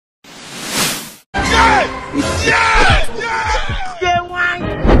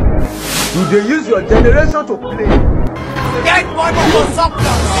Do they use your generation to play? Get money for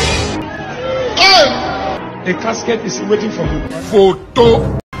surplus. A casket is waiting for you.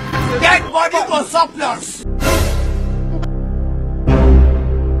 Photo. Get money for surplus.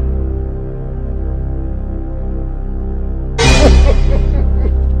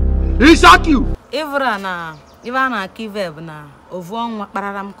 He shock you. Ivana kiveb na ovon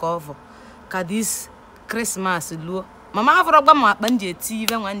pararam cover. Kadis Christmas luo. Mama avrogba ma banje ti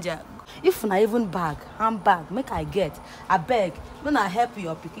even wanja. If na even bag, handbag, make I get. I beg, when I help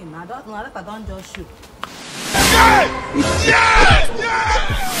your picking. I don't just shoot.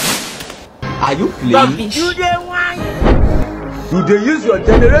 Are you playing? Do they use your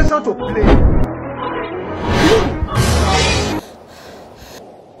generation to play?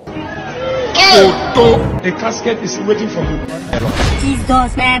 Photo. A casket is waiting for you.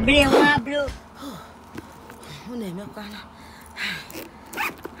 Jesus, man, bro.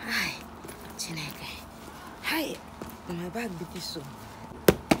 Hi, my bag be so.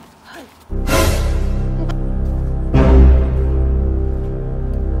 Hi.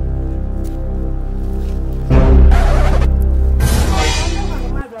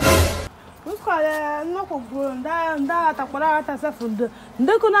 No go that takwara self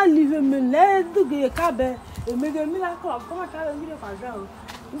nde ko na live me le duge kabe e mege mi la ko ma ka mi le kwa jao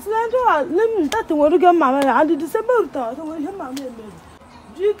nsilando le mi tati woru ge mama and December to so we mama me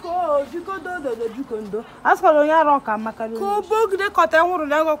jiko do ndo askolo nya roka makari ko bogre ko te nwuru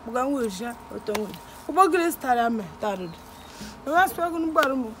le go kpuga nwe ohia otonwe ko bogre stara me tarud no was go nu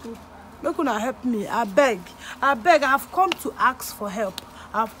gbaru mu make una help me. I beg. I've come to ask for help.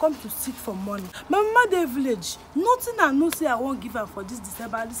 I've come to seek for money. My mama dey village. Nothing I know say I won't give her for this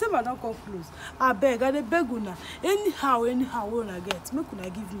December. December don't come close. I dey beg una. Anyhow una get. Make una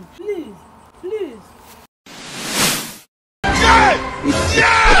give me. Please.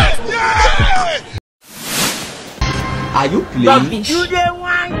 Are you playing?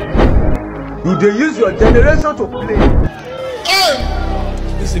 Do they use your generation to play?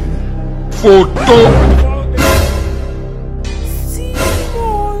 Photo.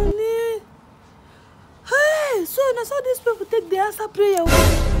 So these people take the answer prayer.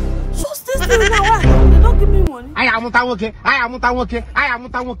 So stay still now. Why? They don't give me money. I am okay. So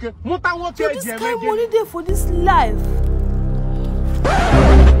this kind of money there for this life.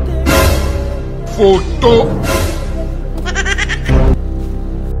 Photo.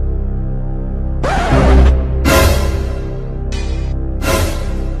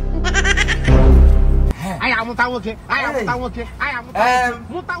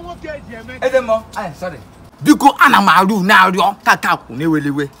 Sorry. Biko anamaru na rio kaka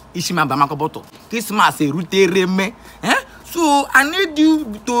kunewelewe ishima bamakoboto Christmas erutere me so I need you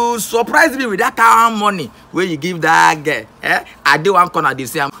to surprise me with that kind of money where you give that girl I dey one corner dey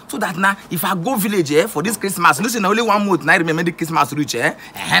say so that now if I go village for this Christmas you know say na only 1 month na remember the Christmas reach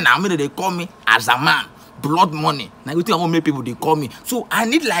na me they call me as a man blood money na wetin I want make people they call me so I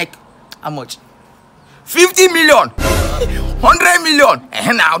need like how much 50 million 100 million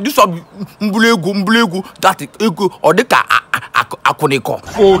now this of mbulegu that ego or the car akoneko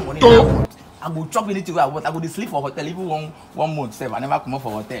Photo. I go chop anything I want. I go sleep for hotel even one month save. I never come up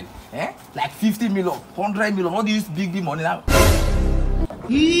for hotel. Like 50 million 100 million all these big money now.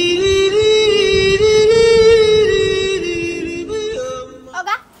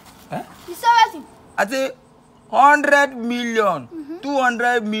 Oga, you saw what? I say 100 million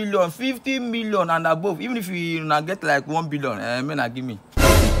 200 million 50 million and above even if you not get like 1 billion may not give me.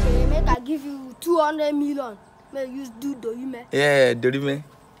 Okay, make I give you 200 million. May you do me. Yeah, do me.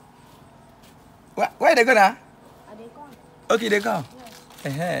 Where they go now? They come. Okay, they come.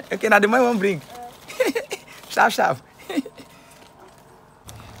 Yes. Okay, now the money won't bring. Sharp.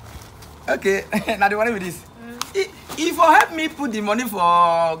 Okay, now the money with this. If you help me put the money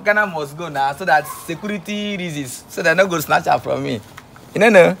for Ghana must go now, so that security reasons, so that no go snatch up from me. You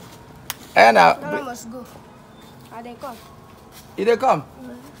know? Now Ghana must go. They come. They come.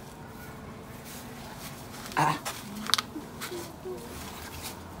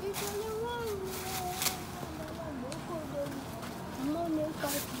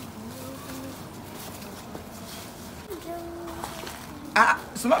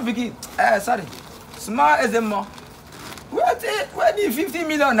 Small Vicky, sorry. Small as a more. Where the 50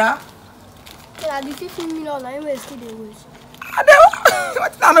 million now? Yeah, the 50 million I will still the wish.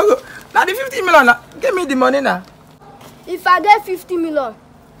 What now the 50 million now? Give me the money now. If I get 50 million,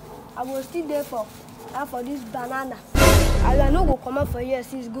 I will still there for this banana. I will not go come out for years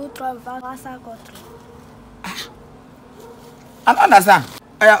since go travel outside country. I don't understand.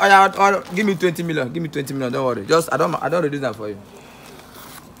 Or give me 20 million. Give me 20 million. Don't worry. Just I don't reduce that for you.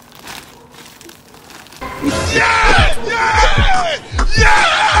 Yeah!